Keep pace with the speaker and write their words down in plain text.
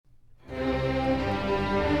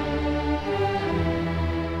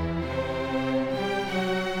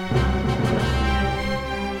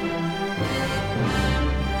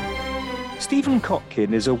Stephen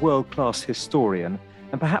Kotkin is a world-class historian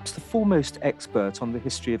and perhaps the foremost expert on the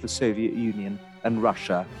history of the Soviet Union and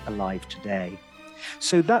Russia alive today.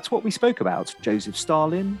 So that's what we spoke about: Joseph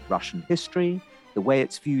Stalin, Russian history, the way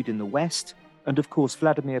it's viewed in the West, and of course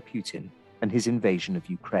Vladimir Putin and his invasion of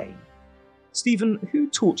Ukraine. Stephen, who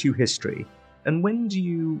taught you history? And when do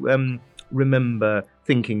you remember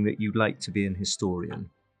thinking that you'd like to be an historian?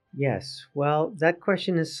 Yes, well, that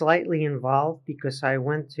question is slightly involved because I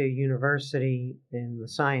went to university in the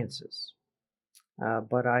sciences,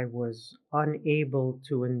 but I was unable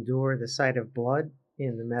to endure the sight of blood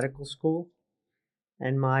in the medical school,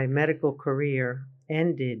 and my medical career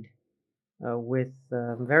ended with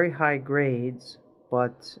very high grades,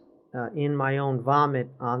 but in my own vomit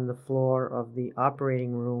on the floor of the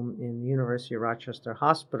operating room in the University of Rochester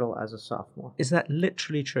Hospital as a sophomore. Is that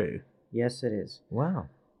literally true? Yes, it is. Wow.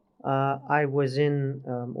 I was in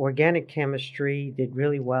organic chemistry, did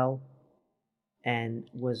really well, and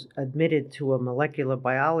was admitted to a molecular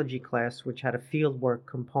biology class which had a fieldwork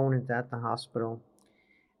component at the hospital.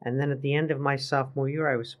 And then at the end of my sophomore year,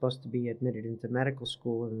 I was supposed to be admitted into medical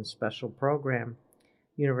school in a special program.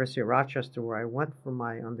 University of Rochester, where I went for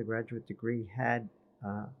my undergraduate degree, had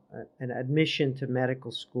an admission to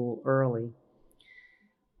medical school early.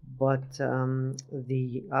 But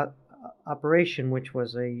the operation, which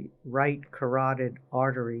was a right carotid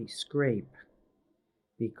artery scrape,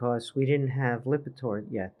 because we didn't have Lipitor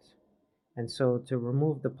yet. And so to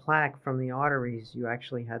remove the plaque from the arteries, you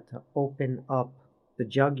actually had to open up the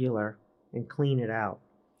jugular and clean it out.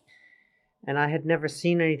 And I had never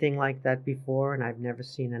seen anything like that before, and I've never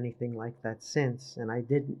seen anything like that since, and I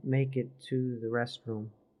didn't make it to the restroom.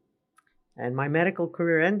 And my medical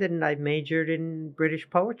career ended, and I majored in British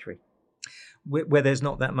poetry. Where there's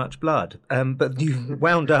not that much blood. But you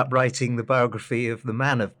wound up writing the biography of the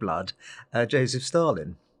man of blood, Joseph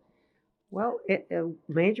Stalin. Well,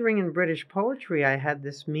 majoring in British poetry, I had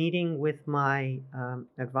this meeting with my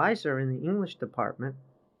advisor in the English department,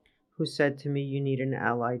 who said to me, you need an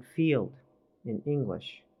allied field in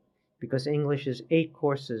English, because English is 8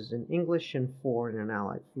 courses in English and 4 in an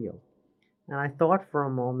allied field. And I thought for a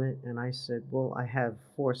moment, and I said, well, I have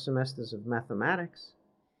 4 semesters of mathematics.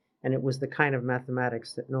 And it was the kind of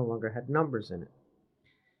mathematics that no longer had numbers in it.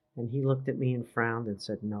 And he looked at me and frowned and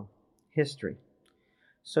said, no, history.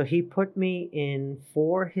 So he put me in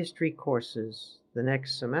 4 history courses the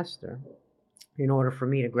next semester in order for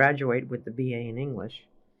me to graduate with the BA in English.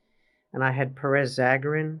 And I had Perez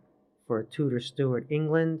Zagarin for Tudor Stuart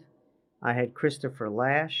England. I had Christopher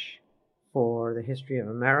Lash for the history of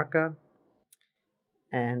America.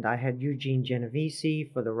 And I had Eugene Genovese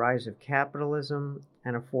for the rise of capitalism,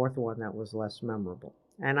 and a 4th one that was less memorable.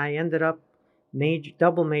 And I ended up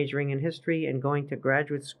double majoring in history and going to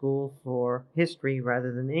graduate school for history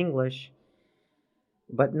rather than English,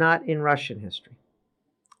 but not in Russian history.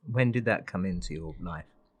 When did that come into your life?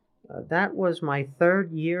 That was my 3rd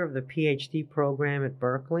year of the PhD program at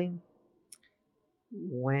Berkeley,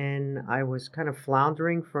 when I was kind of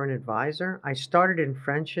floundering for an advisor. I started in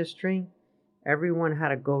French history. Everyone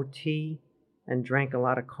had a goatee and drank a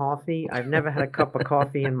lot of coffee. I've never had a cup of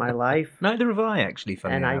coffee in my life. Neither have I, actually,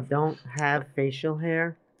 funny And enough. I don't have facial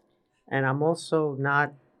hair. And I'm also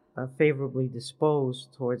not favorably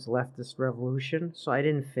disposed towards leftist revolution, so I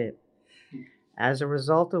didn't fit. As a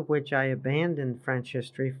result of which, I abandoned French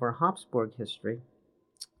history for Habsburg history.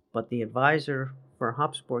 But the advisor for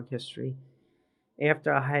Habsburg history,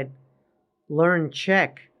 after I had learned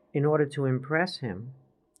Czech in order to impress him,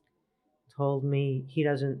 told me he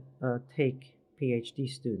doesn't take PhD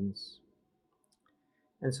students.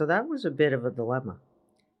 And so that was a bit of a dilemma.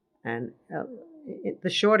 And the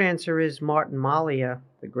short answer is Martin Malia,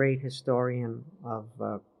 the great historian of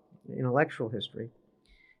intellectual history,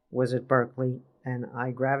 was at Berkeley, and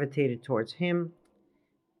I gravitated towards him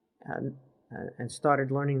and started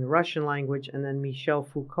learning the Russian language. And then Michel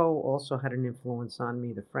Foucault also had an influence on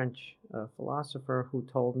me, the French philosopher, who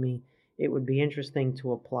told me it would be interesting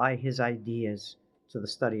to apply his ideas to the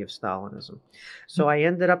study of Stalinism. So I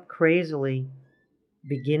ended up crazily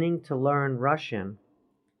beginning to learn Russian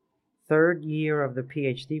 3rd year of the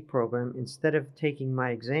PhD program instead of taking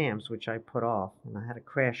my exams, which I put off. And I had a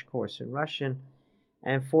crash course in Russian.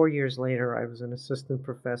 And 4 years later, I was an assistant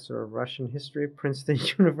professor of Russian history at Princeton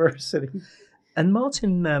University. And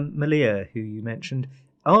Martin Malia, who you mentioned,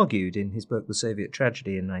 argued in his book The Soviet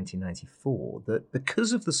Tragedy in 1994 that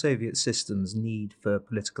because of the Soviet system's need for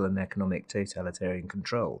political and economic totalitarian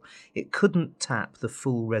control, it couldn't tap the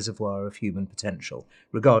full reservoir of human potential,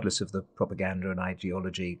 regardless of the propaganda and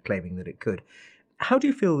ideology claiming that it could. How do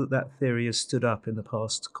you feel that that theory has stood up in the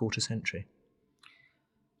past quarter century?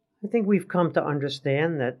 I think we've come to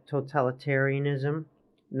understand that totalitarianism,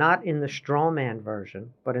 not in the straw man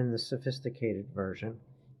version, but in the sophisticated version,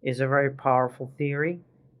 is a very powerful theory.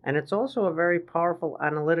 And it's also a very powerful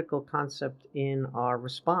analytical concept in our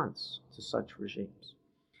response to such regimes.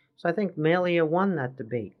 So I think Malia won that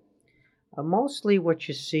debate. Mostly what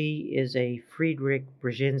you see is a Friedrich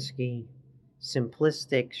Brzezinski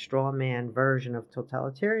simplistic straw man version of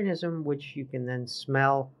totalitarianism, which you can then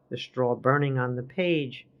smell the straw burning on the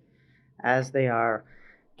page as they are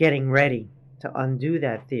getting ready to undo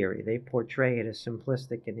that theory. They portray it as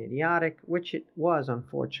simplistic and idiotic, which it was,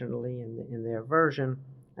 unfortunately, in their version,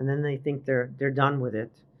 and then they think they're done with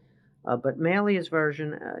it. But Malia's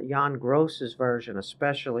version, Jan Gross's version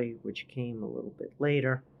especially, which came a little bit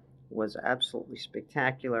later, was absolutely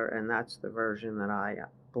spectacular, and that's the version that I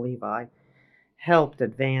believe I helped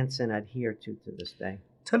advance and adhere to this day.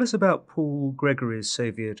 Tell us about Paul Gregory's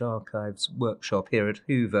Soviet Archives workshop here at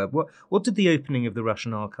Hoover. What did the opening of the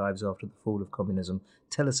Russian archives after the fall of communism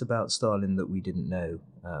tell us about Stalin that we didn't know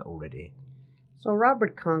already? So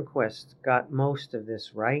Robert Conquest got most of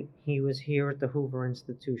this right. He was here at the Hoover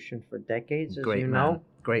Institution for decades, as you know.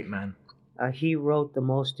 Great man. He wrote the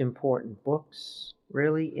most important books,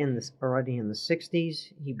 really, already in the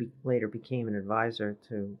 60s. He later became an advisor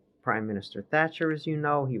to Prime Minister Thatcher, as you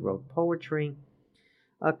know. He wrote poetry.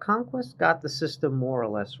 Conquest got the system more or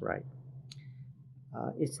less right.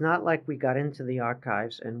 It's not like we got into the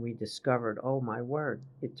archives and we discovered, oh my word,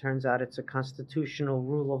 it turns out it's a constitutional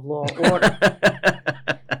rule of law order.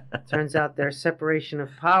 Turns out there's separation of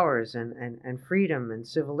powers and freedom and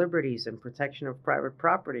civil liberties and protection of private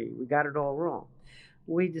property. We got it all wrong.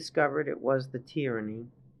 We discovered it was the tyranny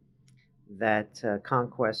that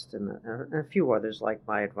Conquest and a few others, like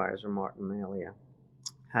my advisor Martin Malia,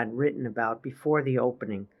 had written about before the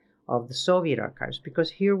opening of the Soviet archives, because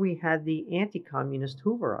here we had the anti-communist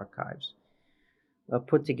Hoover archives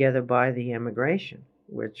put together by the emigration,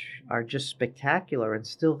 which are just spectacular and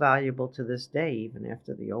still valuable to this day, even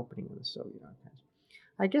after the opening of the Soviet archives.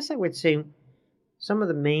 I guess I would say some of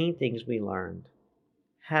the main things we learned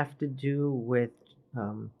have to do with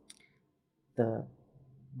the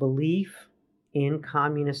belief in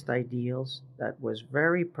communist ideals that was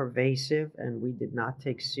very pervasive and we did not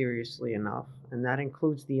take seriously enough. And that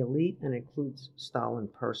includes the elite and includes Stalin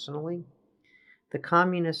personally. The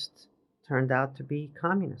communists turned out to be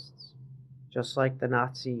communists, just like the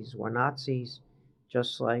Nazis were Nazis,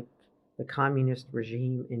 just like the communist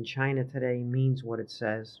regime in China today means what it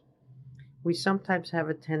says. We sometimes have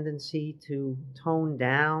a tendency to tone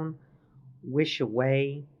down, wish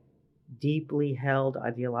away deeply held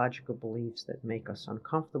ideological beliefs that make us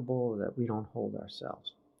uncomfortable, that we don't hold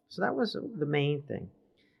ourselves. So that was the main thing.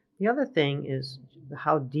 The other thing is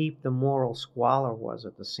how deep the moral squalor was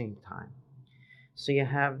at the same time. So you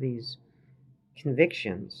have these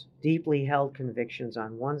convictions, deeply held convictions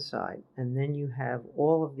on one side, and then you have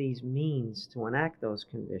all of these means to enact those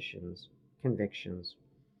convictions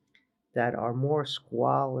that are more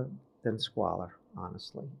squalor than squalor,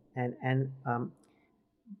 honestly. And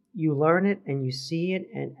you learn it and you see it,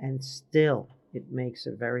 and still it makes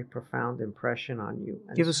a very profound impression on you.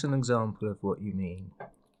 And give us an example of what you mean.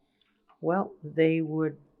 Well, they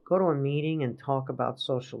would go to a meeting and talk about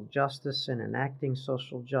social justice and enacting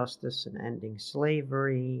social justice and ending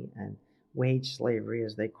slavery and wage slavery,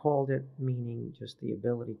 as they called it, meaning just the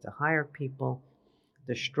ability to hire people,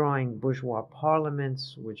 destroying bourgeois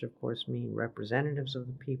parliaments, which of course mean representatives of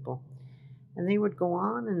the people. And they would go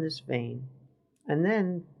on in this vein, and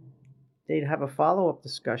then they'd have a follow-up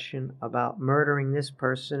discussion about murdering this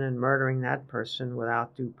person and murdering that person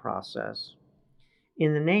without due process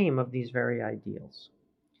in the name of these very ideals.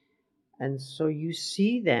 And so you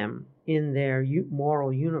see them in their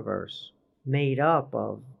moral universe made up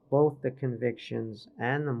of both the convictions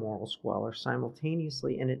and the moral squalor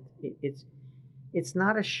simultaneously, and it's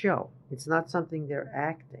not a show. It's not something they're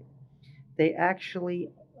acting. They actually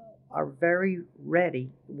are very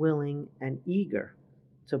ready, willing, and eager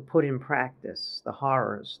to put in practice the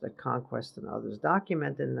horrors that Conquest and others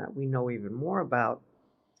documented and that we know even more about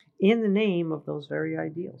in the name of those very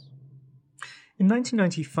ideals. In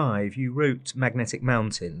 1995, you wrote Magnetic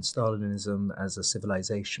Mountain, Stalinism as a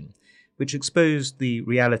Civilization, which exposed the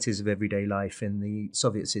realities of everyday life in the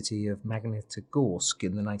Soviet city of Magnitogorsk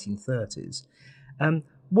in the 1930s.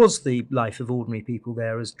 Was the life of ordinary people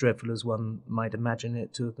there as dreadful as one might imagine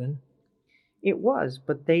it to have been? It was,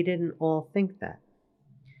 but they didn't all think that.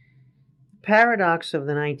 The paradox of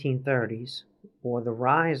the 1930s, or the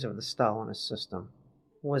rise of the Stalinist system,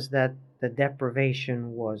 was that the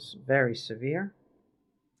deprivation was very severe,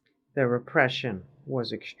 the repression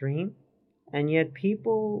was extreme, And yet,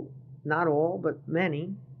 people, not all, but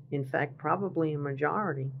many, in fact, probably a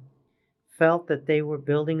majority, felt that they were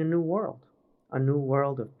building a new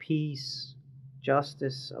world of peace,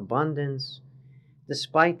 justice, abundance,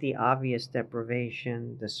 despite the obvious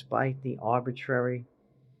deprivation, despite the arbitrary,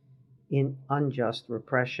 unjust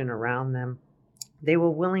repression around them. They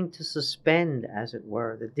were willing to suspend, as it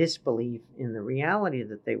were, the disbelief in the reality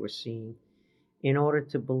that they were seeing in order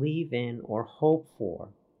to believe in or hope for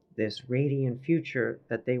this radiant future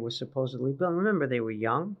that they were supposedly building. Remember, they were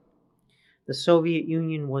young. The Soviet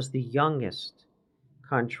Union was the youngest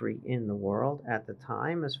country in the world at the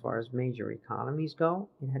time as far as major economies go.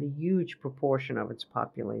 It had a huge proportion of its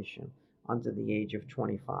population under the age of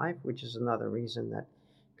 25, which is another reason that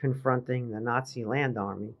confronting the Nazi land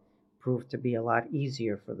army proved to be a lot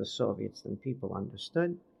easier for the Soviets than people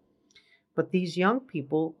understood. But these young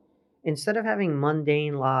people, instead of having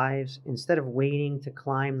mundane lives, instead of waiting to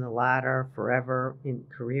climb the ladder forever in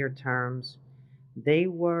career terms, they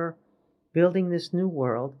were building this new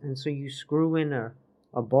world. And so you screw in a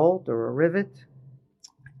bolt or a rivet,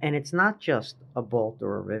 and it's not just a bolt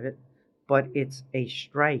or a rivet, but it's a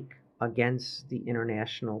strike against the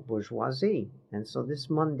international bourgeoisie. And so this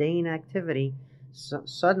mundane activity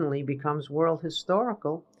suddenly becomes world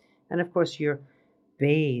historical. And of course, you're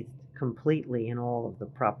bathed completely in all of the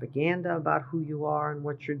propaganda about who you are and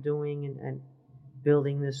what you're doing and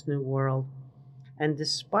building this new world. And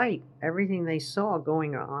despite everything they saw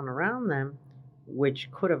going on around them,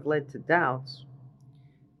 which could have led to doubts,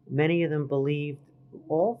 many of them believed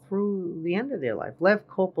all through the end of their life. Lev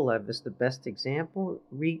Kopolev is the best example.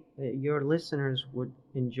 Your listeners would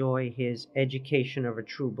enjoy his Education of a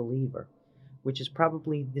True Believer, which is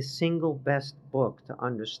probably the single best book to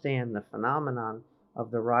understand the phenomenon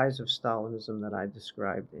of the rise of Stalinism that I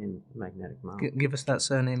described in Magnetic Mountain. Give us that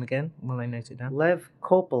surname again while I note it down. Lev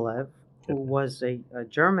Kopolev, who was a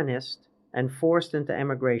Germanist and forced into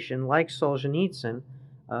emigration like Solzhenitsyn.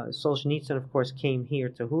 Solzhenitsyn, of course, came here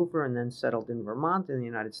to Hoover and then settled in Vermont in the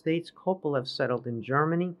United States. Kopolev settled in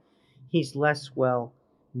Germany. He's less well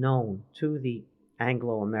known to the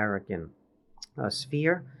Anglo-American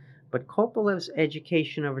sphere. But Kopolev's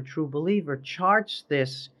Education of a True Believer charts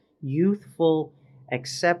this youthful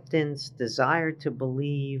acceptance, desire to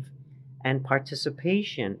believe, and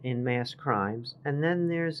participation in mass crimes. And then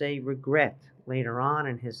there's a regret later on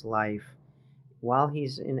in his life while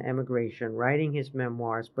he's in emigration, writing his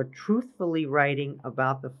memoirs, but truthfully writing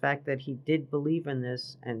about the fact that he did believe in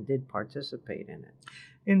this and did participate in it.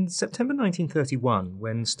 In September 1931,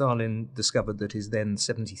 when Stalin discovered that his then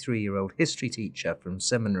 73-year-old history teacher from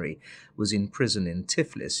seminary was in prison in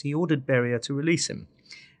Tiflis, he ordered Beria to release him.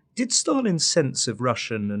 Did Stalin's sense of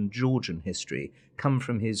Russian and Georgian history come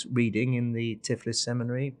from his reading in the Tiflis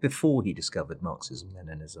seminary before he discovered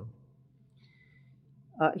Marxism-Leninism?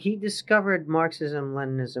 He discovered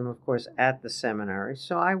Marxism-Leninism, of course, at the seminary,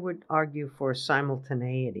 so I would argue for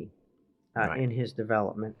simultaneity in his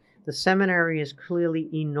development. The seminary is clearly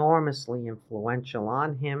enormously influential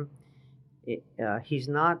on him. He's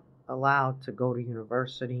not allowed to go to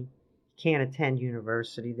university, can't attend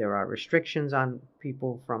university. There are restrictions on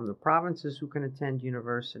people from the provinces who can attend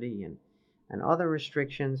university and other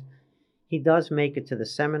restrictions. He does make it to the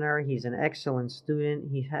seminary. He's an excellent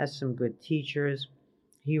student. He has some good teachers.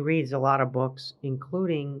 He reads a lot of books,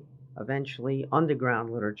 including eventually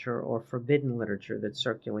underground literature or forbidden literature that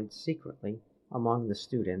circulates secretly among the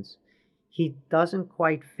students. He doesn't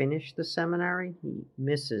quite finish the seminary. He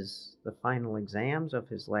misses the final exams of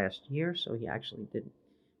his last year, so he actually didn't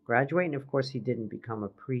graduate. And of course, he didn't become a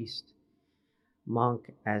priest,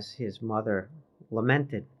 monk, as his mother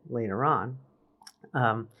lamented later on.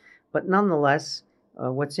 But nonetheless,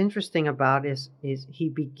 what's interesting about it is he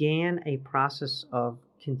began a process of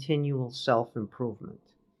continual self-improvement,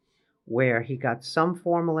 where he got some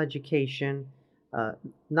formal education,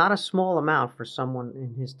 not a small amount for someone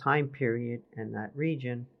in his time period and that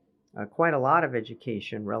region, quite a lot of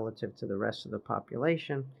education relative to the rest of the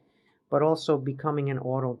population, but also becoming an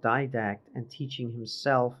autodidact and teaching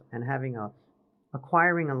himself and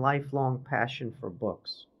acquiring a lifelong passion for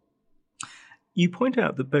books. You point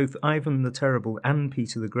out that both Ivan the Terrible and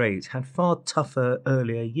Peter the Great had far tougher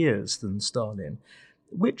earlier years than Stalin.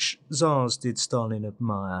 Which Tsars did Stalin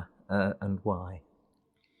admire and why?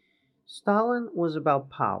 Stalin was about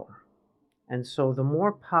power. And so the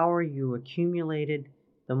more power you accumulated,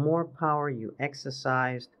 the more power you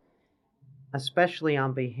exercised, especially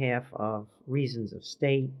on behalf of reasons of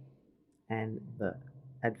state and the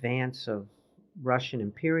advance of Russian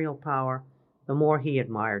imperial power, the more he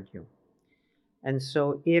admired you. And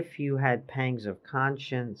so if you had pangs of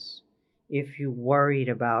conscience, if you worried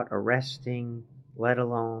about arresting, let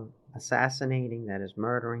alone assassinating, that is,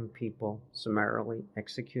 murdering people, summarily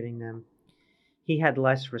executing them, he had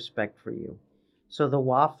less respect for you. So the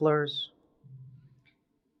wafflers,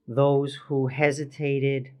 those who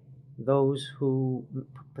hesitated, those who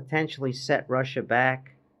potentially set Russia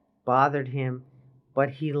back, bothered him, but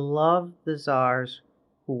he loved the czars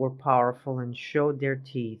who were powerful and showed their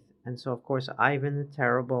teeth. And so, of course, Ivan the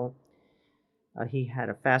Terrible, he had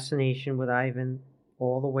a fascination with Ivan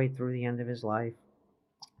all the way through the end of his life.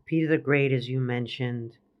 Peter the Great, as you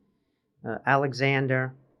mentioned,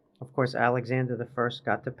 Alexander. Of course, Alexander the First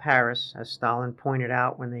got to Paris, as Stalin pointed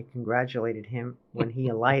out when they congratulated him when he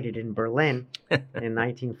alighted in Berlin in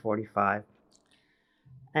 1945.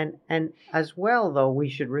 And as well, though, we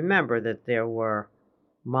should remember that there were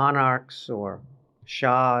monarchs or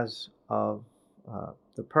shahs of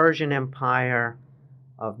the Persian Empire,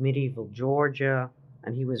 of medieval Georgia,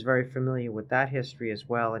 and he was very familiar with that history as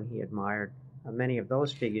well, and he admired many of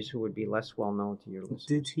those figures who would be less well known to your listeners.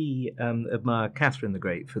 Did he admire Catherine the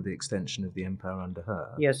Great for the extension of the empire under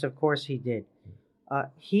her? Yes, of course he did.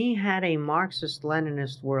 He had a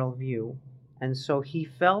Marxist-Leninist worldview, and so he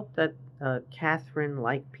felt that Catherine,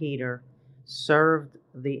 like Peter, served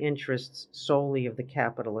the interests solely of the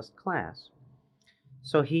capitalist class.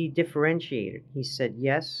 So he differentiated. He said,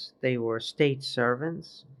 yes, they were state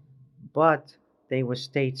servants, but they were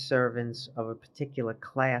state servants of a particular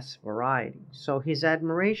class variety. So his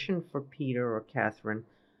admiration for Peter or Catherine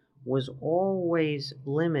was always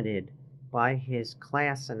limited by his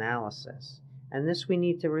class analysis. And this we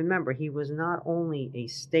need to remember. He was not only a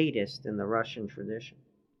statist in the Russian tradition.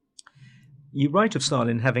 You write of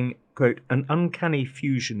Stalin having, quote, an uncanny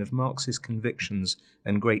fusion of Marxist convictions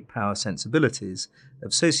and great power sensibilities,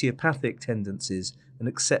 of sociopathic tendencies and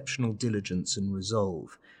exceptional diligence and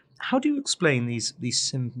resolve. How do you explain these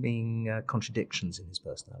seeming contradictions in his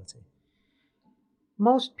personality?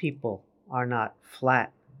 Most people are not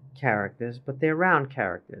flat characters, but they're round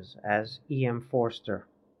characters, as E.M. Forster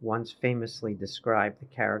once famously described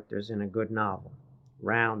the characters in a good novel,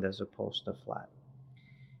 round as opposed to flat.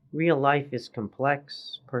 Real life is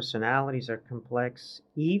complex, personalities are complex,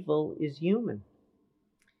 evil is human.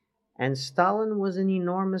 And Stalin was an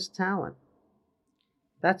enormous talent.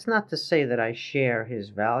 That's not to say that I share his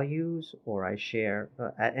values or I share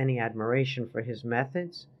any admiration for his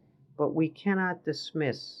methods, but we cannot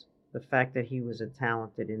dismiss the fact that he was a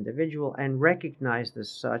talented individual and recognized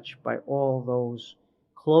as such by all those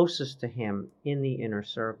closest to him in the inner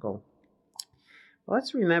circle. Well,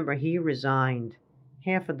 let's remember he resigned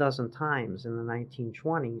half a dozen times in the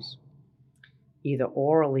 1920s, either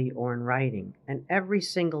orally or in writing. And every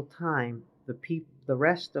single time, the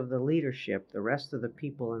rest of the leadership, the rest of the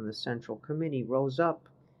people in the Central Committee rose up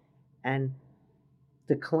and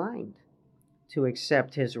declined to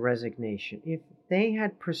accept his resignation. If they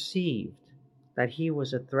had perceived that he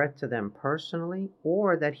was a threat to them personally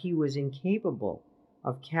or that he was incapable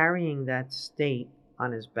of carrying that state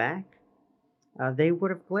on his back, they would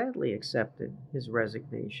have gladly accepted his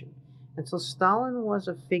resignation. And so Stalin was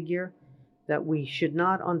a figure that we should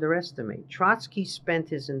not underestimate. Trotsky spent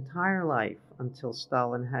his entire life, until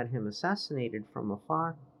Stalin had him assassinated from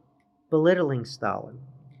afar, belittling Stalin.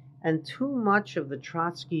 And too much of the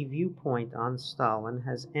Trotsky viewpoint on Stalin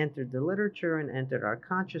has entered the literature and entered our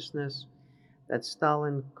consciousness, that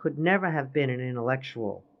Stalin could never have been an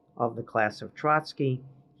intellectual of the class of Trotsky.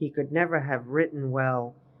 He could never have written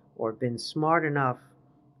well or been smart enough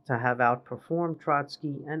to have outperformed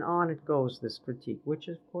Trotsky, and on it goes, this critique, which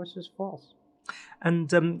of course is false. And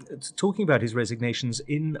talking about his resignations,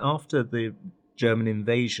 after the German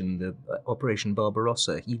invasion, the Operation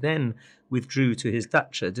Barbarossa, he then withdrew to his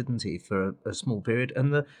dacha, didn't he, for a small period,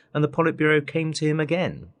 and the Politburo came to him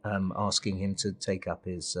again, asking him to take up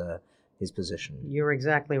his position. You're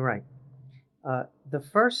exactly right. The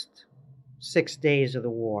first 6 days of the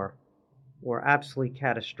war were absolutely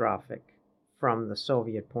catastrophic from the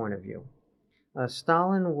Soviet point of view.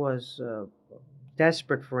 Stalin was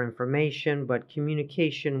desperate for information, but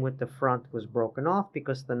communication with the front was broken off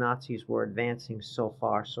because the Nazis were advancing so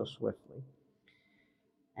far, so swiftly.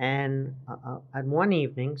 And at one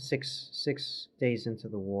evening, six days into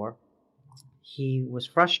the war, he was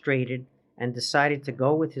frustrated and decided to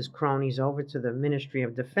go with his cronies over to the Ministry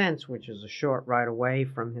of Defense, which is a short ride away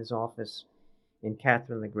from his office in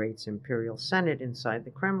Catherine the Great's Imperial Senate inside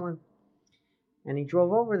the Kremlin. And he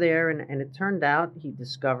drove over there, and it turned out he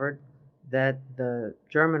discovered that the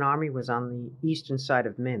German army was on the eastern side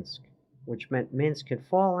of Minsk, which meant Minsk had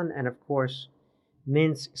fallen, and of course,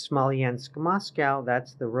 Minsk, Smolensk, Moscow,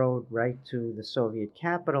 that's the road right to the Soviet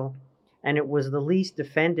capital, and it was the least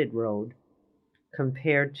defended road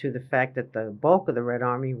compared to the fact that the bulk of the Red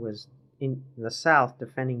Army was in the south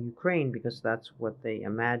defending Ukraine because that's what they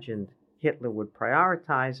imagined Hitler would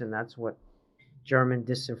prioritize, and that's what German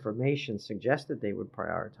disinformation suggested they would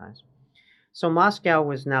prioritize. So Moscow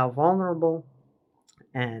was now vulnerable,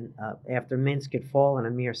 and after Minsk had fallen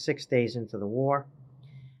a mere 6 days into the war,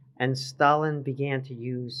 and Stalin began to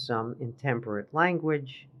use some intemperate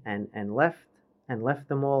language and left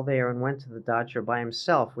them all there and went to the dacha by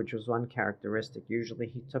himself, which was one characteristic. Usually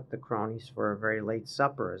he took the cronies for a very late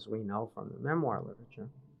supper, as we know from the memoir literature.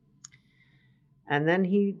 And then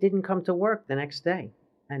he didn't come to work the next day,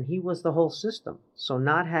 and he was the whole system. So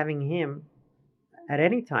not having him at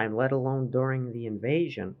any time, let alone during the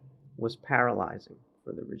invasion, was paralyzing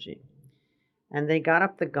for the regime. And they got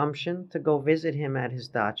up the gumption to go visit him at his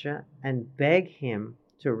dacha and beg him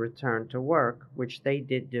to return to work, which they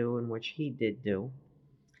did do and which he did do.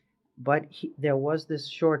 But there was this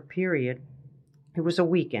short period, it was a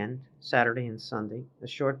weekend, Saturday and Sunday, a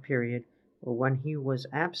short period when he was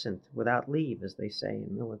absent without leave, as they say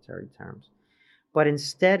in military terms. But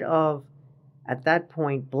instead of, at that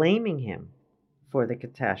point, blaming him for the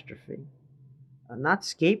catastrophe, not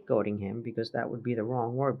scapegoating him, because that would be the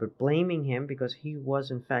wrong word, but blaming him because he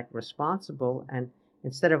was in fact responsible, and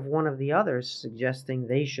instead of one of the others suggesting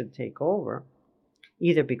they should take over,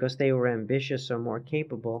 either because they were ambitious or more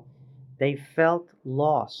capable, they felt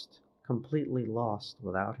lost, completely lost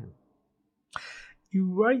without him. You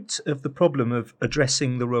write of the problem of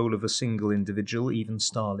addressing the role of a single individual, even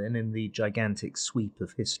Stalin, in the gigantic sweep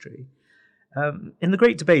of history. In the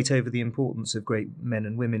great debate over the importance of great men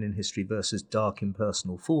and women in history versus vast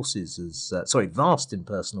impersonal forces, as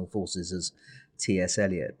T.S.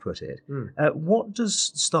 Eliot put it, what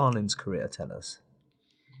does Stalin's career tell us?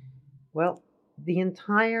 Well, the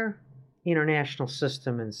entire international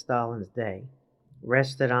system in Stalin's day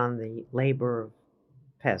rested on the labor of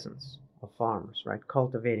peasants, of farmers, right,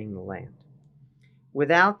 cultivating the land.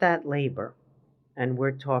 Without that labor, and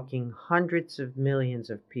we're talking hundreds of millions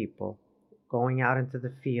of people going out into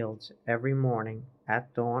the fields every morning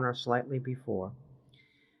at dawn or slightly before,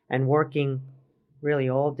 and working really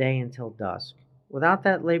all day until dusk. Without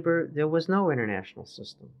that labor, there was no international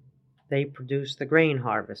system. They produced the grain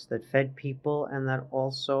harvest that fed people and that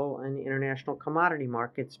also in international commodity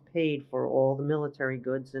markets paid for all the military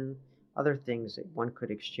goods and other things that one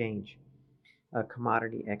could exchange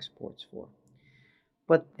commodity exports for.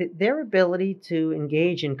 But their ability to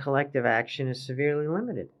engage in collective action is severely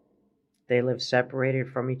limited. They live separated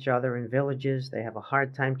from each other in villages. They have a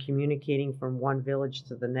hard time communicating from one village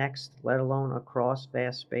to the next, let alone across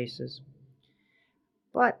vast spaces.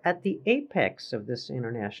 But at the apex of this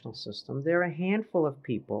international system, there are a handful of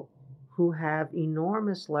people who have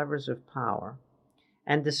enormous levers of power.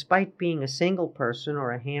 And despite being a single person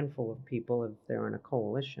or a handful of people, if they're in a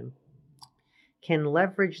coalition, can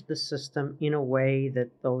leverage the system in a way that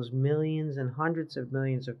those millions and hundreds of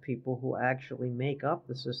millions of people who actually make up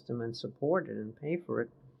the system and support it and pay for it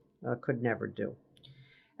could never do.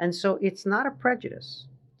 And so it's not a prejudice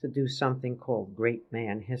to do something called great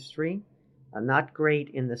man history, not great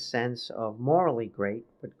in the sense of morally great,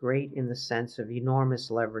 but great in the sense of enormous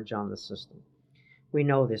leverage on the system. We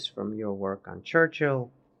know this from your work on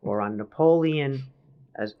Churchill or on Napoleon,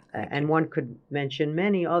 and one could mention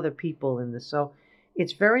many other people in this. So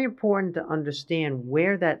it's very important to understand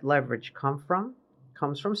where that leverage comes from,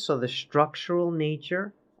 so the structural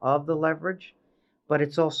nature of the leverage, but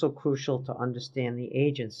it's also crucial to understand the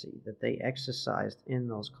agency that they exercised in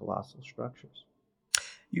those colossal structures.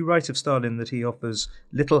 You write of Stalin that he offers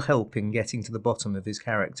little help in getting to the bottom of his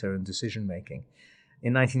character and decision-making.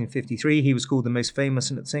 In 1953, he was called the most famous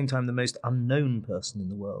and at the same time the most unknown person in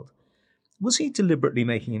the world. Was he deliberately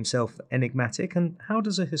making himself enigmatic, and how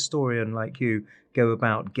does a historian like you go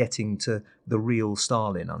about getting to the real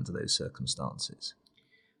Stalin under those circumstances?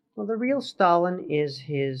 Well, the real Stalin is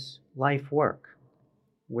his life work,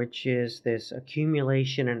 which is this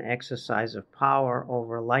accumulation and exercise of power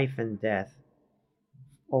over life and death,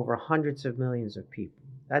 over hundreds of millions of people.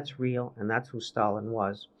 That's real, and that's who Stalin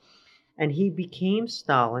was. And he became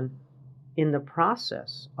Stalin in the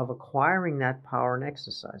process of acquiring that power and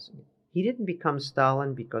exercising it. He didn't become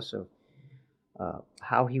Stalin because of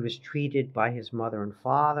how he was treated by his mother and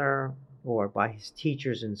father, or by his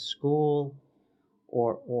teachers in school,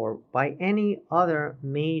 or by any other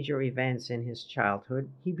major events in his childhood.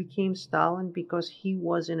 He became Stalin because he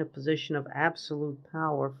was in a position of absolute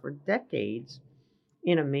power for decades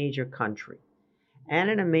in a major country, and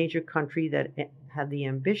in a major country that had the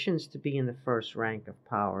ambitions to be in the first rank of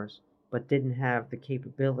powers, but didn't have the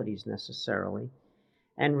capabilities necessarily.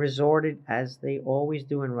 and resorted, as they always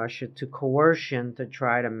do in Russia, to coercion to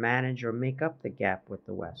try to manage or make up the gap with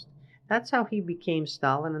the West. That's how he became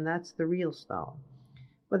Stalin, and that's the real Stalin.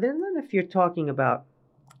 But then if you're talking about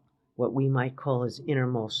what we might call his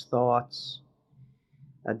innermost thoughts,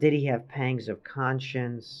 did he have pangs of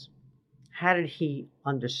conscience? How did he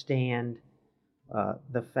understand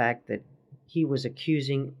the fact that he was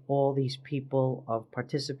accusing all these people of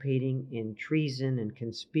participating in treason and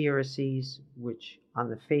conspiracies, which on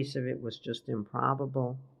the face of it was just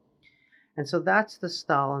improbable? And so that's the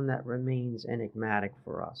Stalin that remains enigmatic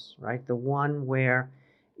for us, right? The one where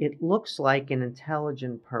it looks like an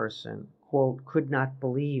intelligent person, quote, could not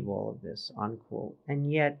believe all of this, unquote.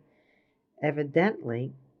 And yet,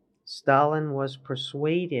 evidently, Stalin was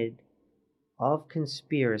persuaded of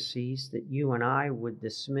conspiracies that you and I would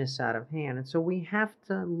dismiss out of hand. And so we have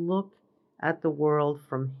to look at the world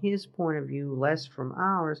from his point of view, less from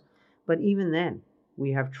ours. But even then,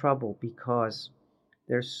 we have trouble because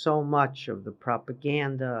there's so much of the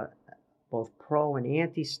propaganda, both pro and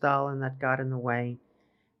anti-Stalin, that got in the way.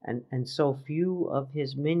 And so few of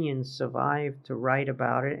his minions survived to write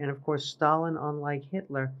about it. And of course, Stalin, unlike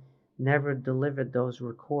Hitler, never delivered those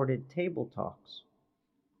recorded table talks.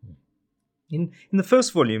 In the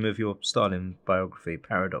first volume of your Stalin biography,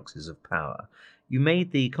 Paradoxes of Power, you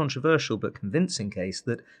made the controversial but convincing case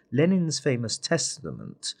that Lenin's famous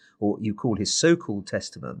testament, or you call his so-called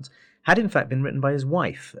testament, had in fact been written by his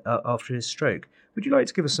wife after his stroke. Would you like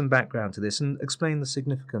to give us some background to this and explain the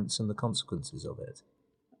significance and the consequences of it?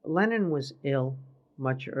 Lenin was ill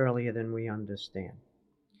much earlier than we understand.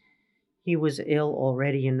 He was ill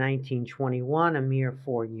already in 1921, a mere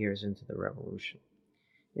 4 years into the revolution.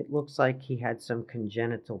 It looks like he had some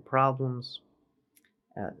congenital problems,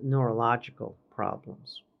 neurological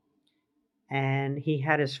problems. And he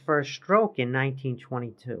had his first stroke in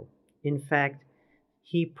 1922. In fact,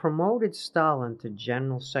 he promoted Stalin to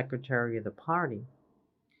general secretary of the party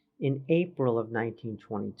in April of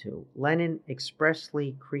 1922. Lenin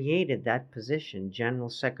expressly created that position, general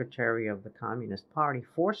secretary of the Communist Party,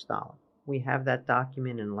 for Stalin. We have that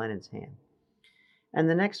document in Lenin's hand. And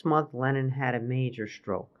the next month, Lenin had a major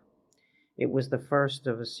stroke. It was the first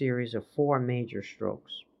of a series of 4 major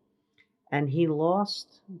strokes. And he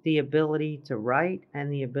lost the ability to write and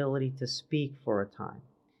the ability to speak for a time.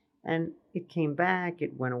 And it came back,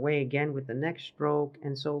 it went away again with the next stroke.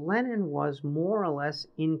 And so Lenin was more or less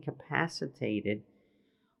incapacitated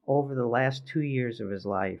over the last 2 years of his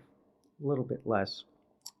life, a little bit less.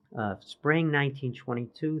 Spring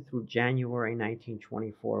 1922 through January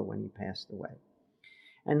 1924 when he passed away.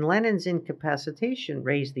 And Lenin's incapacitation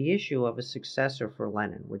raised the issue of a successor for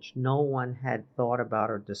Lenin, which no one had thought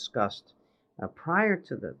about or discussed prior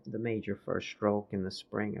to the major first stroke in the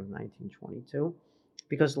spring of 1922,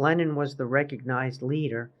 because Lenin was the recognized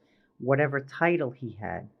leader, whatever title he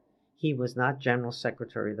had. He was not general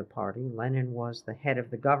secretary of the party. Lenin was the head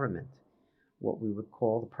of the government, what we would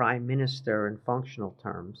call the prime minister in functional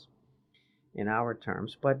terms, in our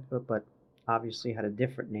terms, but obviously had a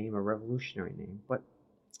different name, a revolutionary name. But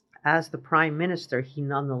as the prime minister, he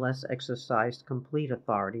nonetheless exercised complete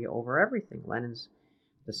authority over everything, Lenin's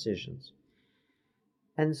decisions.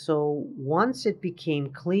 And so once it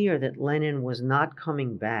became clear that Lenin was not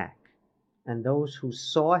coming back, and those who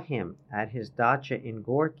saw him at his dacha in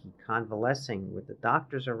Gorky convalescing with the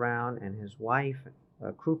doctors around and his wife,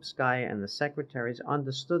 Krupskaya, and the secretaries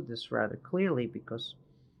understood this rather clearly because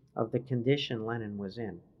of the condition Lenin was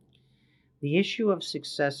in. The issue of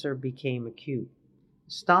successor became acute.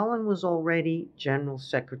 Stalin was already general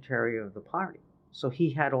secretary of the party, so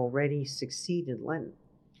he had already succeeded Lenin.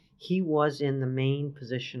 He was in the main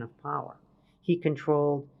position of power. He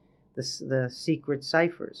controlled the secret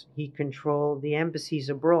ciphers. He controlled the embassies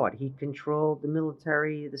abroad. He controlled the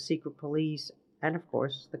military, the secret police, and of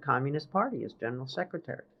course the Communist Party as general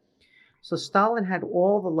secretary. So Stalin had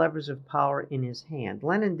all the levers of power in his hand.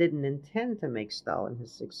 Lenin didn't intend to make Stalin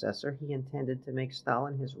his successor. He intended to make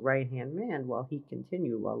Stalin his right-hand man while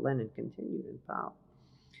Lenin continued in power.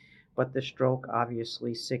 But the stroke,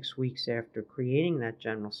 obviously 6 weeks after creating that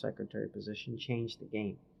general secretary position, changed the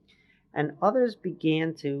game. And others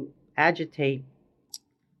began to agitate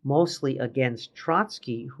mostly against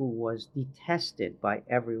Trotsky, who was detested by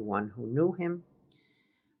everyone who knew him.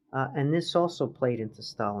 And this also played into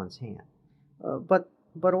Stalin's hand. But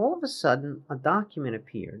all of a sudden, a document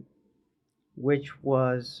appeared, which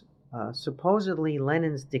was supposedly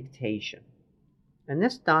Lenin's dictation. And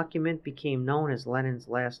this document became known as Lenin's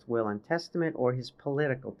last will and testament, or his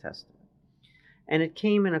political testament. And it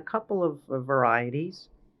came in a couple of varieties.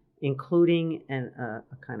 including a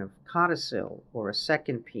kind of codicil or a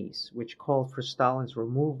second piece, which called for Stalin's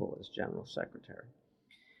removal as general secretary.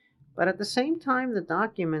 But at the same time, the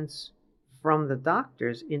documents from the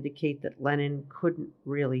doctors indicate that Lenin couldn't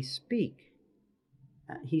really speak.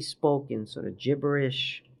 He spoke in sort of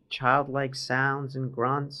gibberish, childlike sounds and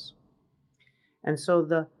grunts. And so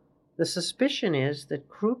the suspicion is that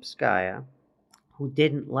Krupskaya, who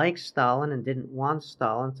didn't like Stalin and didn't want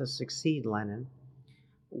Stalin to succeed Lenin,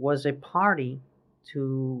 was a party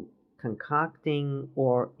to concocting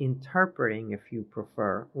or interpreting, if you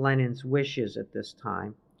prefer, Lenin's wishes at this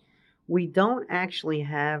time. We don't actually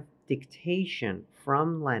have dictation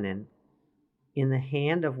from Lenin in the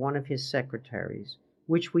hand of one of his secretaries,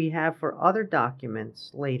 which we have for other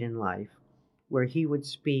documents late in life, where he would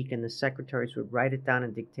speak and the secretaries would write it down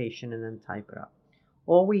in dictation and then type it up.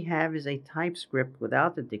 All we have is a typescript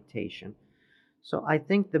without the dictation. So I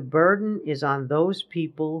think the burden is on those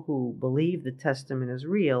people who believe the testament is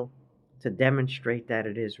real to demonstrate that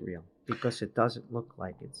it is real, because it doesn't look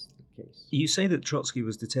like it's the case. You say that Trotsky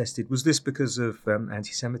was detested. Was this because of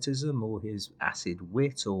anti-Semitism or his acid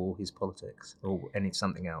wit or his politics or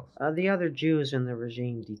something else? The other Jews in the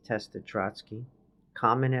regime detested Trotsky.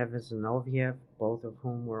 Kamenev and Zinoviev, both of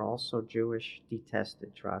whom were also Jewish,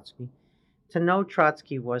 detested Trotsky. To know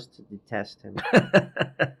Trotsky was to detest him.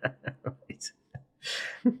 Right.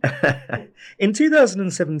 In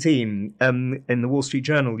 2017, in the Wall Street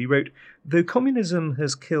Journal, you wrote, "Though communism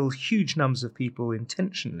has killed huge numbers of people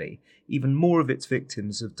intentionally, even more of its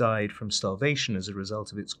victims have died from starvation as a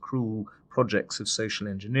result of its cruel projects of social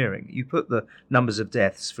engineering." You put the numbers of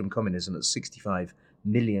deaths from communism at 65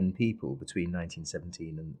 million people between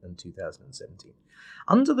 1917 and 2017.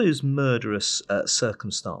 Under those murderous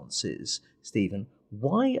circumstances, Stephen,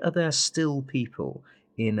 why are there still people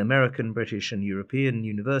in American, British and European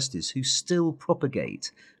universities who still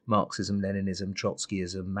propagate Marxism, Leninism,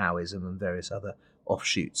 Trotskyism, Maoism and various other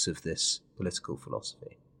offshoots of this political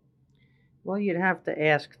philosophy? Well, you'd have to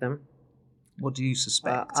ask them. What do you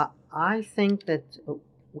suspect? I think that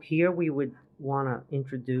here we would want to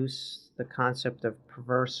introduce the concept of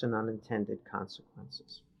perverse and unintended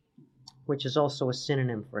consequences, which is also a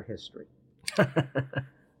synonym for history.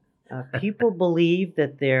 People believe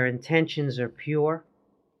that their intentions are pure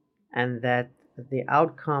and that the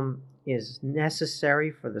outcome is necessary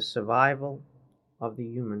for the survival of the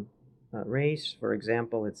human race. For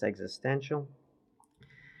example, it's existential.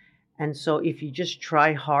 And so if you just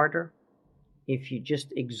try harder, if you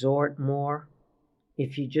just exhort more,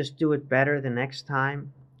 if you just do it better the next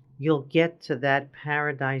time, you'll get to that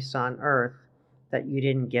paradise on earth that you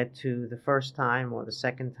didn't get to the first time or the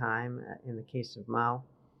second time in the case of Mao.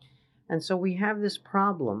 And so we have this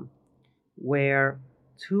problem where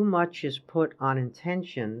too much is put on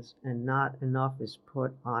intentions and not enough is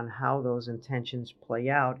put on how those intentions play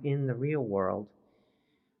out in the real world.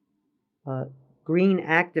 Green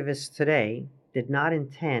activists today did not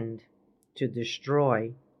intend to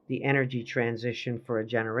destroy the energy transition for a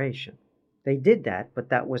generation. They did that, but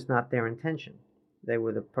that was not their intention. They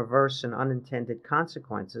were the perverse and unintended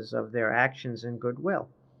consequences of their actions and goodwill.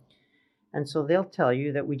 And so they'll tell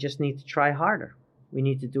you that we just need to try harder. We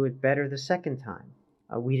need to do it better the second time.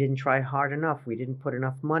 We didn't try hard enough. We didn't put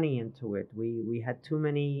enough money into it. We had too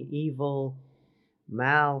many evil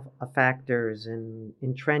malefactors and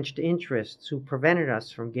entrenched interests who prevented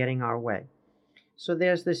us from getting our way. So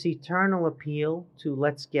there's this eternal appeal to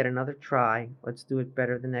let's get another try, let's do it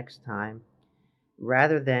better the next time,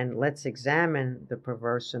 rather than let's examine the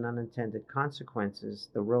perverse and unintended consequences.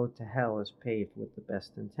 The road to hell is paved with the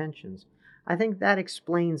best intentions. I think that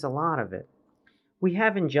explains a lot of it. We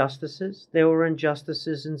have injustices. There were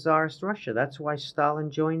injustices in Tsarist Russia. That's why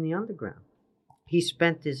Stalin joined the underground. He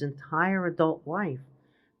spent his entire adult life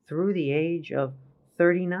through the age of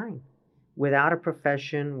 39 without a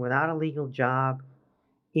profession, without a legal job,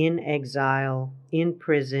 in exile, in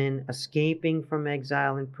prison, escaping from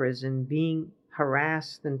exile in prison, being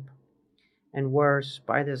harassed and worse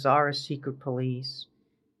by the Tsarist secret police,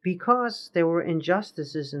 because there were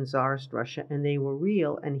injustices in Tsarist Russia and they were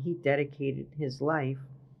real, and he dedicated his life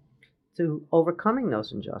to overcoming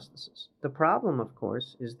those injustices. The problem, of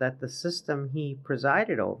course, is that the system he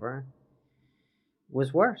presided over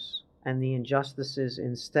was worse, and the injustices,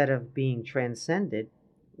 instead of being transcended,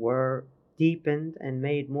 were deepened and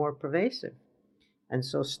made more pervasive. And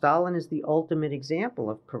so Stalin is the ultimate example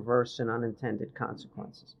of perverse and unintended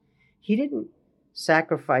consequences. He didn't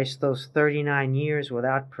sacrifice those 39 years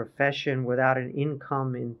without profession, without an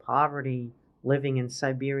income, in poverty, living in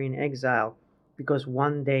Siberian exile, because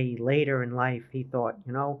one day later in life he thought,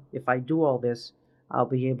 if I do all this, I'll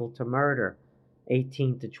be able to murder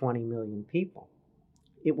 18 to 20 million people.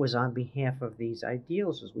 It was on behalf of these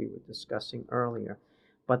ideals, as we were discussing earlier,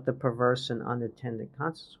 but the perverse and unintended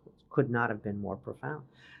consequences could not have been more profound.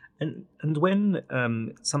 And when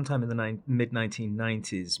sometime in the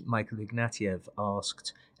mid-1990s, Michael Ignatieff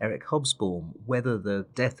asked Eric Hobsbawm whether the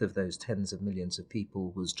death of those tens of millions of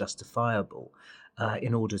people was justifiable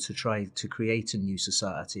in order to try to create a new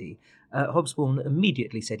society, Hobsbawm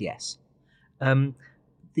immediately said yes.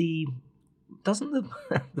 The doesn't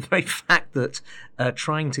the the very fact that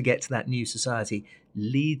trying to get to that new society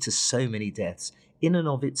lead to so many deaths in and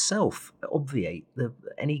of itself obviate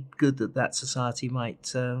any good that society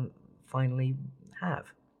might finally have?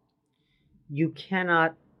 You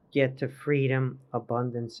cannot get to freedom,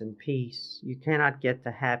 abundance, and peace. You cannot get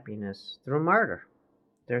to happiness through murder.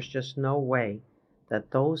 There's just no way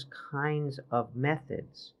that those kinds of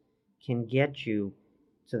methods can get you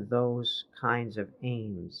to those kinds of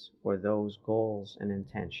aims or those goals and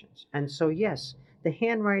intentions. And so, yes, the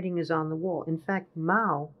handwriting is on the wall. In fact,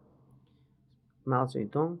 Mao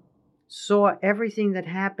Zedong saw everything that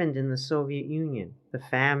happened in the Soviet Union, the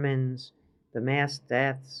famines, the mass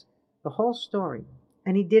deaths, the whole story.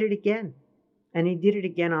 And he did it again. And he did it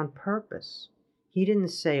again on purpose. He didn't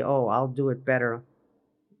say, oh, I'll do it better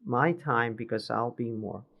my time because I'll be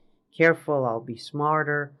more careful, I'll be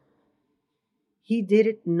smarter. He did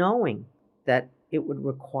it knowing that it would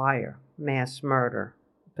require mass murder,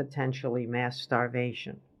 potentially mass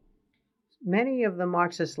starvation. Many of the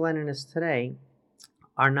Marxist-Leninists today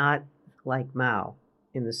are not like Mao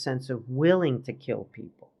in the sense of willing to kill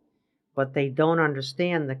people, but they don't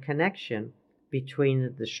understand the connection between the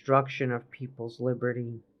destruction of people's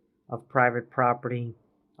liberty, of private property,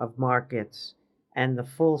 of markets, and the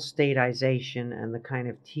full statization and the kind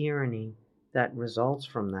of tyranny that results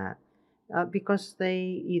from that. Because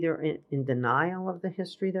they either in denial of the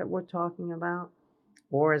history that we're talking about,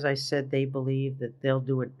 or as I said, they believe that they'll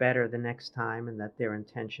do it better the next time and that their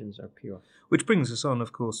intentions are pure. Which brings us on,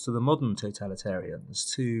 of course, to the modern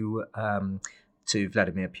totalitarians, to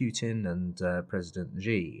Vladimir Putin and President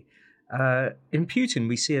Xi. In Putin,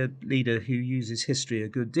 we see a leader who uses history a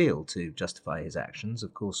good deal to justify his actions,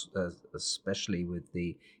 of course, especially with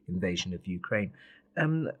the invasion of Ukraine.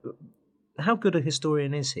 How good a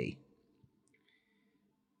historian is he?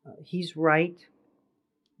 He's right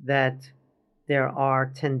that there are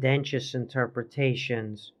tendentious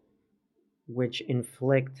interpretations which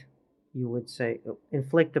inflict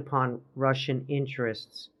upon Russian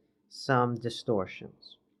interests some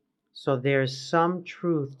distortions. So there's some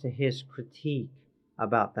truth to his critique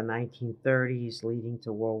about the 1930s leading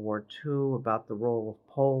to World War II, about the role of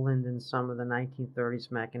Poland in some of the 1930s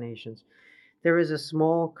machinations. There is a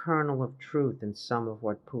small kernel of truth in some of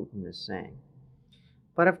what Putin is saying.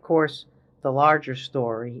 But of course, the larger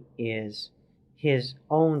story is his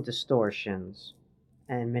own distortions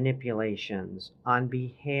and manipulations on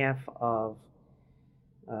behalf of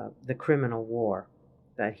the criminal war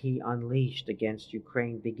that he unleashed against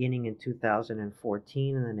Ukraine beginning in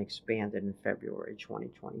 2014 and then expanded in February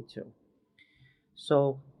 2022.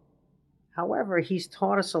 So, however, he's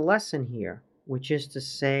taught us a lesson here, which is to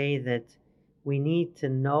say that we need to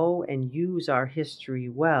know and use our history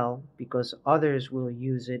well because others will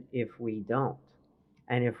use it if we don't.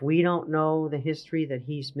 And if we don't know the history that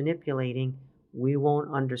he's manipulating, we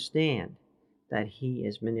won't understand that he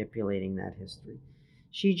is manipulating that history.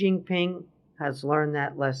 Xi Jinping has learned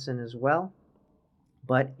that lesson as well,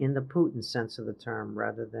 but in the Putin sense of the term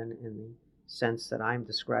rather than in the sense that I'm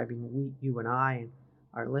describing you and I and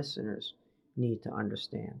our listeners need to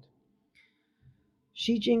understand.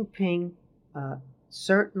 Xi Jinping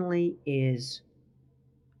certainly is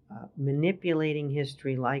manipulating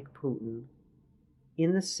history like Putin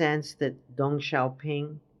in the sense that Deng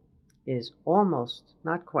Xiaoping is almost,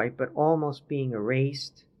 not quite, but almost being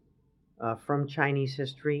erased from Chinese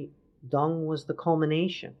history. Deng was the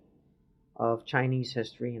culmination of Chinese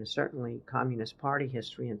history and certainly Communist Party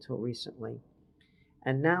history until recently.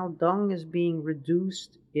 And now Deng is being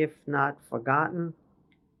reduced, if not forgotten.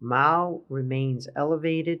 Mao remains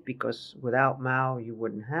elevated because without Mao you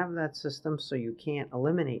wouldn't have that system, so you can't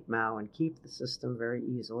eliminate Mao and keep the system very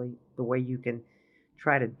easily the way you can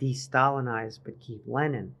try to de-Stalinize but keep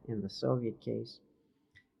Lenin in the Soviet case.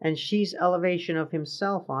 And Xi's elevation of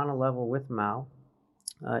himself on a level with Mao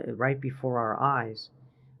right before our eyes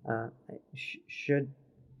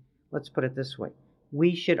let's put it this way,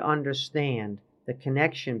 we should understand the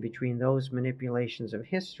connection between those manipulations of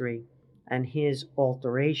history and his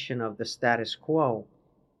alteration of the status quo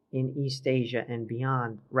in East Asia and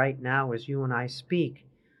beyond right now as you and I speak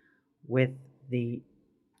with the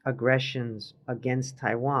aggressions against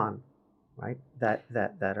Taiwan, right? That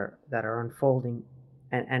are unfolding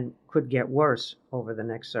and could get worse over the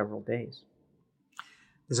next several days.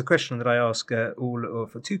 There's a question that I ask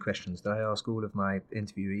two questions that I ask all of my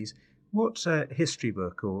interviewees. What history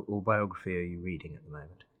book or biography are you reading at the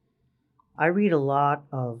moment? I read a lot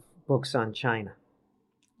of books on China.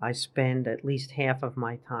 I spend at least half of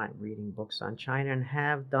my time reading books on China and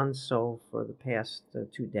have done so for the past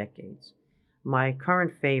 2 decades. My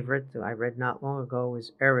current favorite, that I read not long ago,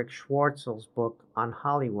 is Eric Schwartzel's book on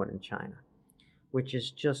Hollywood and China, which is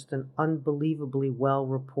just an unbelievably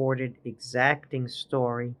well-reported, exacting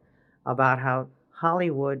story about how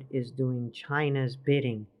Hollywood is doing China's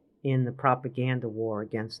bidding in the propaganda war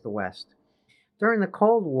against the West. During the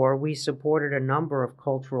Cold War, we supported a number of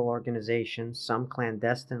cultural organizations, some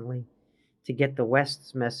clandestinely, to get the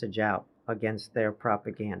West's message out against their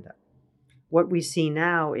propaganda. What we see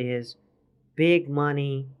now is big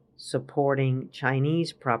money supporting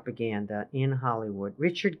Chinese propaganda in Hollywood.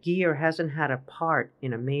 Richard Gere hasn't had a part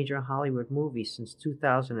in a major Hollywood movie since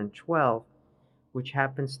 2012, which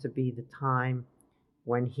happens to be the time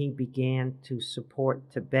when he began to support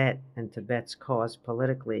Tibet and Tibet's cause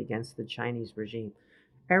politically against the Chinese regime.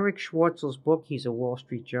 Eric Schwartzel's book, he's a Wall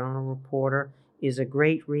Street Journal reporter, is a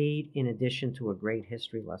great read in addition to a great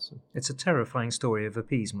history lesson. It's a terrifying story of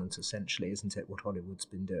appeasement, essentially, isn't it, what Hollywood's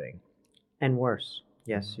been doing? And worse.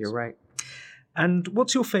 Yes, you're right. And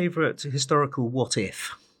what's your favourite historical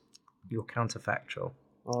what-if? Your counterfactual.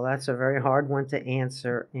 Well, that's a very hard one to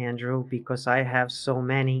answer, Andrew, because I have so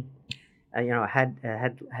many.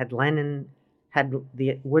 Had Lenin, had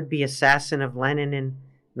the would-be assassin of Lenin in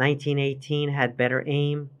 1918 had better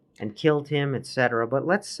aim and killed him, etc. But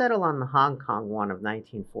let's settle on the Hong Kong one of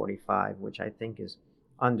 1945, which I think is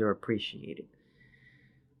underappreciated.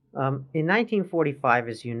 In 1945,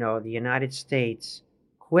 as you know, the United States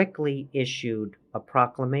quickly issued a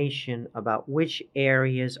proclamation about which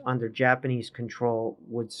areas under Japanese control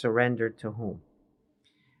would surrender to whom.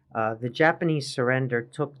 The Japanese surrender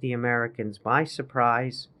took the Americans by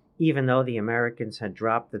surprise, even though the Americans had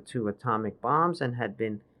dropped the 2 atomic bombs and had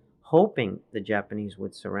been hoping the Japanese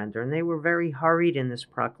would surrender. And they were very hurried in this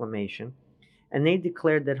proclamation. And they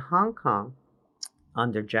declared that Hong Kong,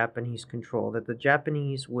 under Japanese control, that the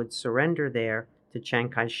Japanese would surrender there to Chiang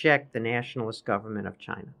Kai-shek, the nationalist government of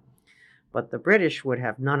China. But the British would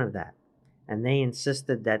have none of that. And they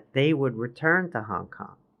insisted that they would return to Hong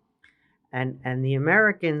Kong. And the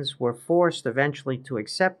Americans were forced eventually to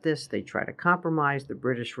accept this. They tried to compromise. The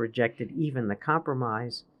British rejected even the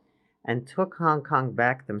compromise and took Hong Kong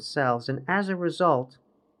back themselves. And as a result,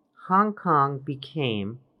 Hong Kong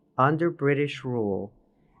became, under British rule,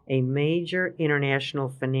 a major international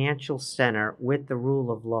financial center with the rule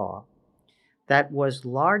of law that was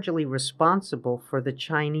largely responsible for the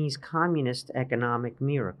Chinese communist economic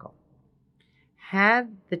miracle.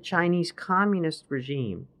 Had the Chinese communist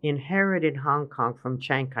regime inherited Hong Kong from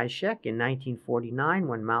Chiang Kai-shek in 1949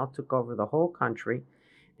 when Mao took over the whole country,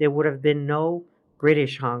 there would have been no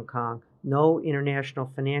British Hong Kong, no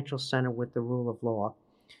international financial center with the rule of law,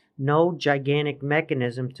 no gigantic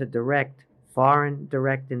mechanism to direct foreign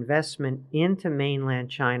direct investment into mainland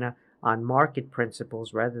China on market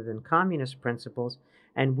principles rather than communist principles,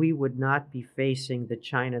 and we would not be facing the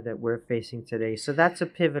China that we're facing today. So that's a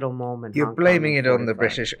pivotal moment. You're blaming it on the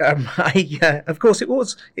British. Of course, it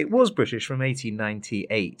was British from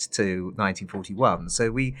 1898 to 1941.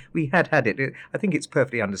 So we had it. I think it's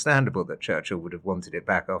perfectly understandable that Churchill would have wanted it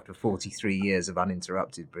back after 43 years of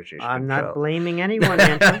uninterrupted British control. I'm not blaming anyone,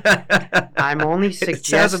 Andrew. I'm only suggesting. It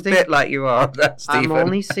sounds a bit like you are, Stephen. I'm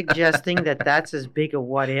only suggesting that that's as big a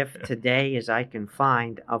what if today as I can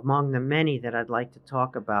find among the many that I'd like to talk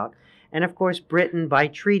about. And of course, Britain by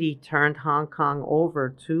treaty turned Hong Kong over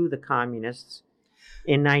to the communists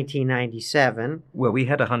in 1997. Well, we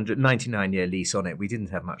had a 199-year lease on it. We didn't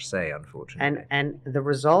have much say, unfortunately. And the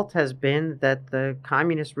result has been that the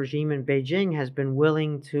communist regime in Beijing has been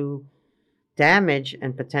willing to damage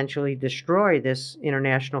and potentially destroy this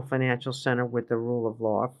international financial center with the rule of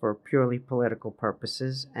law for purely political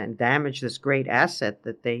purposes and damage this great asset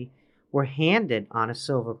that they were handed on a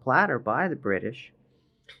silver platter by the British,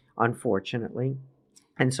 unfortunately.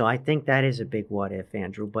 And so I think that is a big what if,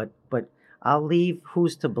 Andrew, but I'll leave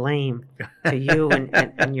who's to blame to you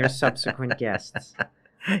and your subsequent guests.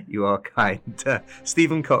 You are kind.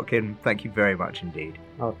 Stephen Kotkin, thank you very much indeed.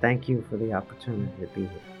 Oh, thank you for the opportunity to be here.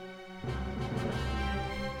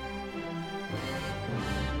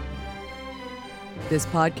 This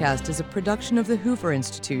podcast is a production of the Hoover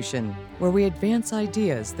Institution, where we advance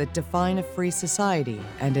ideas that define a free society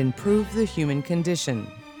and improve the human condition.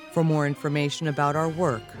 For more information about our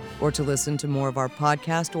work, or to listen to more of our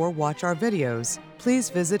podcast or watch our videos, please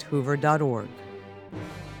visit hoover.org.